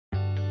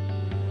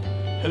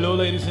Hello,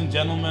 ladies and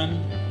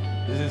gentlemen.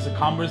 This is a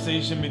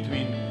conversation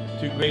between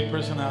two great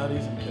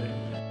personalities. I'm kidding.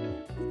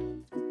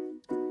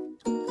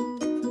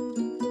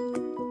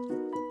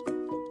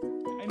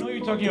 I know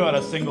you're talking about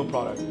a single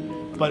product,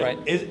 but Right.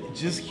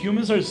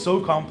 humans are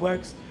so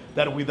complex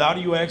that without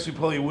UX, we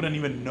probably wouldn't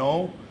even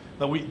know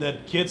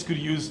that kids could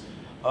use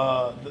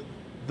the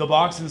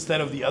box instead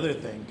of the other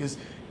thing. Because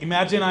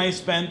imagine I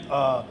spent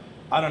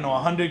I don't know,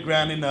 100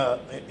 grand in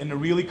a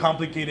really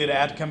complicated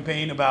ad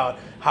campaign about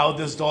how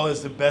this doll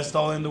is the best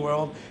doll in the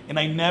world, and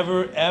I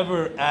never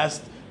ever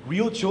asked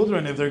real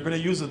children if they're going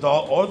to use the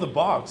doll or the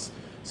box.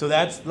 So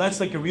that's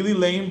like a really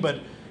lame but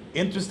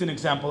interesting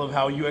example of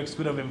how UX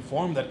could have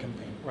informed that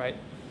campaign. Right.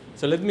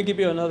 So let me give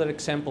you another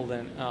example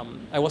then.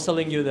 I was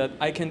telling you that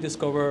I can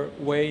discover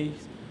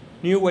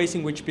new ways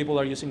in which people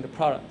are using the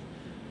product.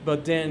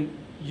 But then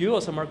you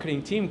as a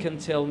marketing team can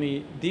tell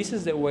me this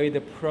is the way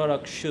the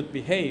product should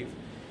behave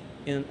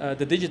in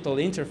the digital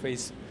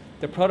interface.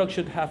 The product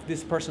should have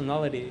this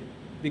personality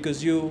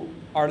because you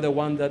are the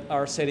one that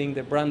are setting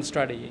the brand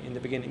strategy in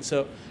the beginning.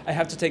 So I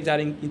have to take that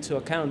into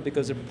account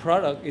because the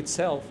product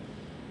itself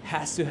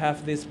has to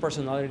have this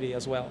personality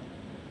as well.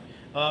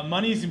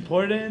 Money is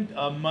important.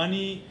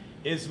 Money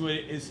is what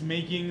is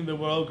making the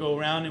world go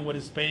around, and what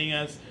is paying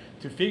us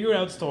to figure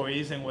out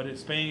stories, and what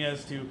is paying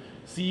us to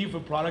see if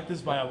a product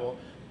is viable.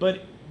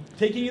 But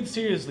taking it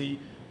seriously,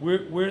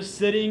 we're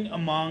sitting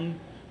among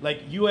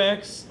like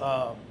UX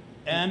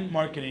and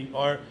marketing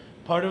are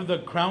part of the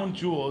crown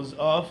jewels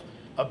of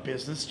a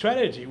business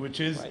strategy,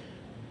 which is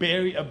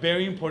a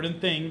very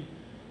important thing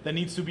that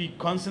needs to be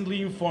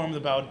constantly informed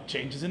about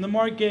changes in the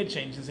market,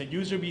 changes in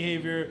user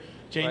behavior,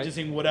 changes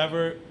in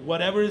whatever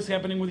is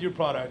happening with your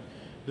product.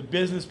 The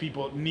business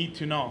people need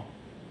to know.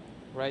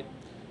 Right.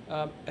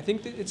 I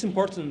think it's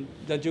important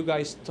that you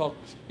guys talk,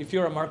 if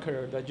you're a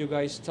marketer, that you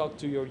guys talk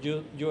to your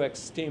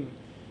UX team,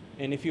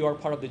 and if you are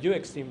part of the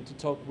UX team, to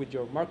talk with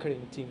your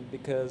marketing team,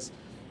 because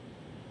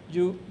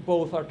you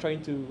both are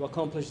trying to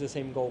accomplish the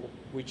same goal,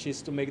 which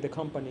is to make the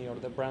company or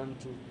the brand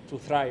to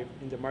thrive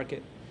in the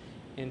market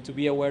and to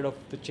be aware of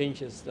the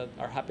changes that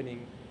are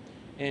happening.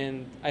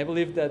 And I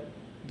believe that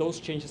those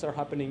changes are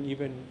happening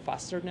even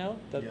faster now,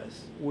 that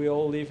we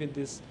all live in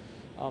this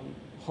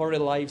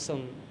horrid lives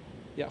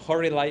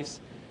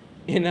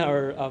in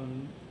our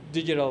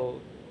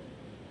digital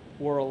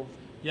world.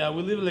 Yeah,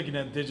 we live like in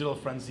a digital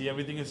frenzy.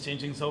 Everything is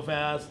changing so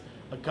fast.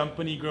 A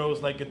company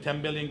grows like a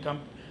 10 billion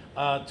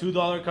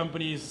 $2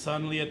 company is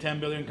suddenly a 10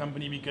 billion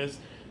company because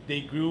they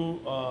grew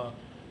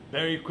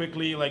very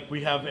quickly. Like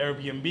we have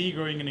Airbnb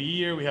growing in a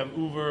year. We have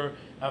Uber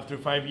after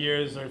 5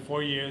 years or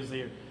 4 years.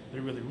 They're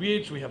really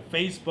rich. We have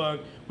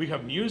Facebook. We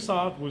have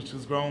Nearsoft, which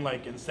has grown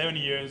like in 7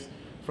 years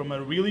from a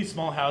really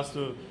small house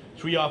to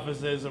 3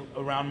 offices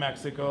around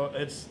Mexico.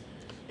 It's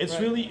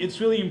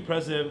really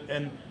impressive.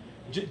 And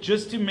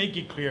just to make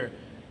it clear,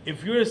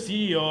 if you're a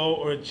CEO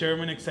or a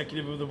chairman,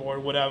 executive of the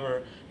board,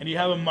 whatever, and you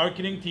have a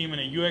marketing team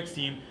and a UX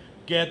team,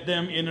 get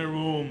them in a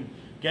room,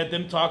 get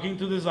them talking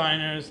to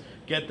designers,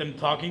 get them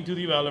talking to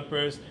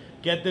developers,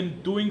 get them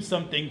doing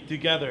something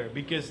together.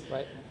 Because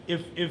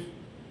if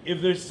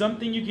there's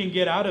something you can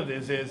get out of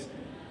this,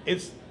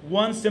 it's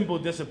one simple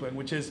discipline,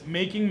 which is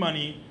making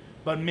money,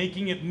 but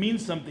making it mean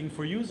something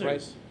for users.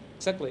 Right,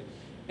 exactly.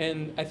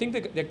 And I think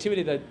the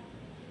activity that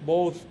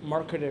both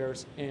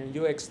marketers and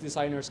UX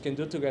designers can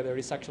do together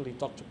is actually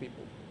talk to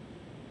people.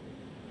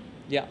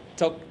 Yeah,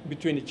 talk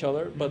between each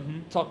other, but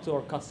talk to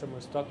our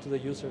customers, talk to the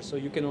users, so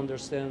you can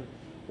understand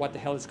what the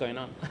hell is going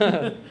on.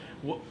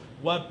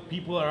 what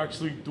people are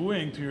actually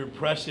doing to your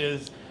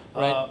precious,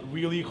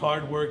 really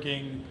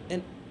hardworking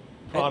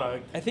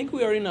product. I think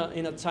we are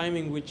in a time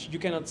in which you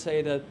cannot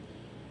say that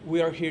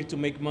we are here to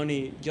make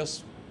money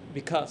just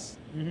because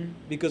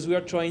we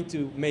are trying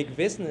to make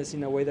business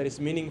in a way that is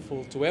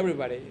meaningful to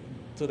everybody,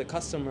 to the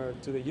customer,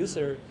 to the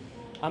user.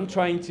 I'm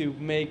trying to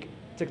make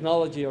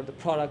technology or the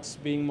products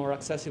being more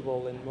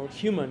accessible and more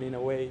human in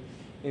a way.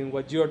 And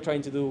what you're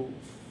trying to do,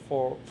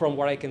 from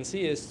what I can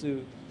see, is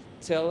to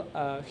tell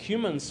a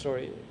human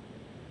story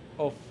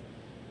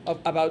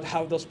about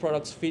how those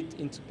products fit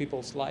into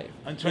people's life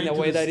in a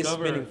way that is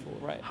meaningful.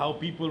 Right. How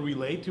people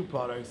relate to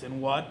products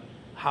and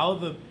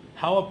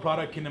how a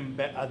product can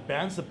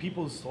advance a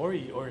people's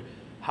story, or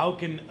how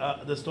can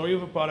the story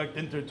of a product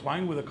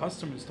intertwine with a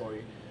customer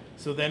story.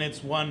 So then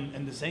it's one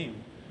and the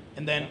same.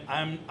 And then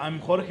I'm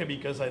Jorge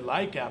because I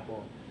like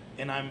Apple,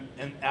 and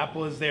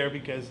Apple is there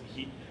because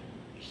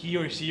he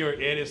or she or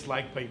it is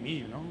liked by me.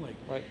 You know,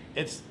 like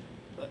it's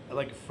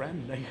like a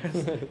friend. I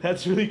guess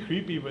that's really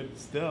creepy, but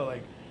still,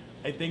 like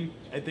I think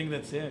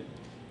that's it.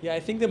 Yeah, I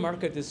think the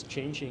market is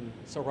changing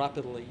so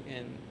rapidly,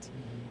 and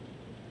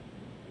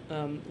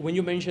when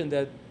you mentioned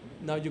that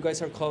now you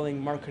guys are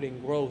calling marketing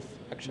growth,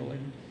 actually,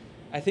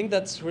 I think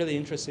that's really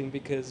interesting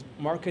because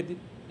market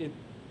it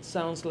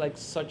sounds like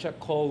such a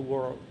cold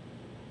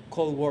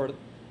word,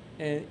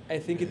 and I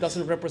think it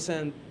doesn't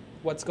represent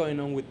what's going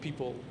on with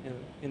people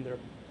in their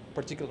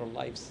particular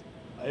lives.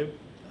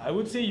 I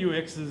would say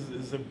UX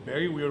is a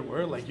very weird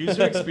word. Like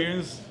user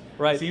experience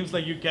seems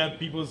like you get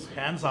people's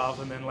hands off,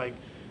 and then like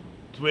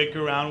twick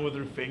around with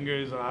their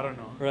fingers, or I don't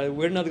know. Right,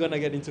 we're not gonna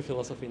get into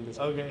philosophy in this.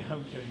 Okay,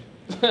 I'm kidding.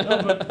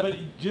 No, but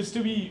just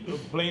to be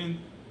plain,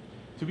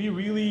 to be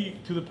really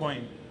to the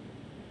point,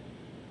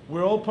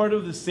 we're all part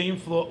of the same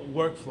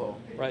workflow.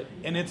 Right.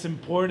 And it's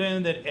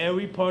important that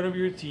every part of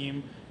your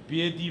team,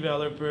 be it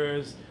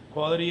developers,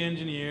 quality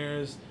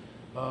engineers,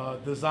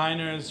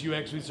 designers,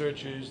 UX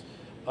researchers,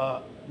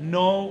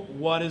 know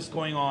what is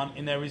going on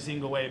in every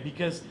single way,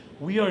 because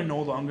we are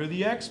no longer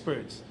the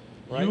experts.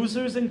 Right.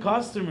 Users and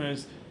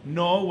customers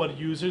know what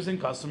users and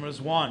customers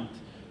want.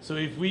 So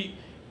if we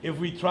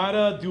try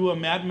to do a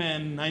Mad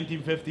Men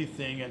 1950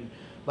 thing and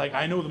like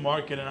I know the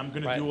market and I'm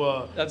going to do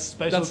a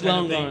special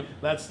kind of thing,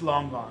 that's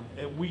long gone.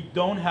 We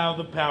don't have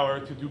the power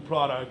to do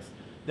products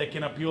that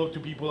can appeal to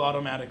people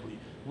automatically.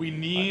 We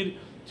need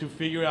to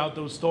figure out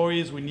those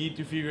stories. We need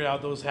to figure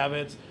out those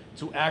habits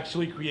to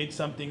actually create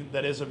something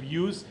that is of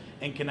use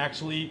and can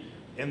actually,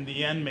 in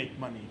the end, make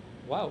money.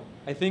 Wow,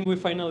 I think we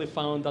finally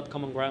found that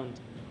common ground.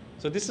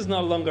 So this is no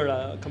longer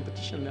a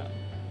competition now.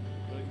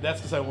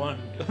 That's because I won.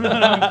 No,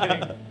 I'm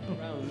kidding.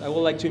 I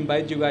would like to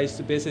invite you guys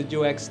to visit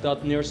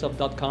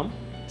ux.nearsoft.com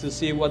to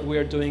see what we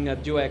are doing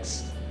at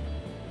UX.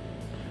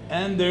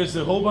 And there's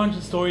a whole bunch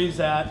of stories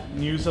at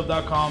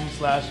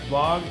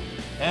nearsoft.com/blog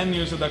and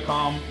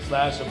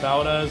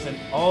nearsoft.com/about us and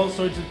all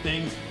sorts of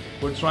things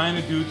we're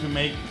trying to do to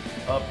make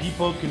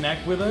people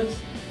connect with us.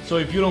 So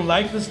if you don't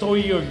like the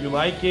story, or if you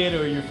like it,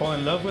 or you fall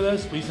in love with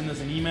us, please send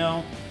us an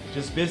email.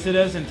 Just visit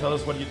us and tell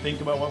us what you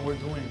think about what we're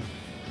doing.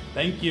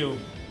 Thank you.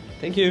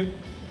 Thank you.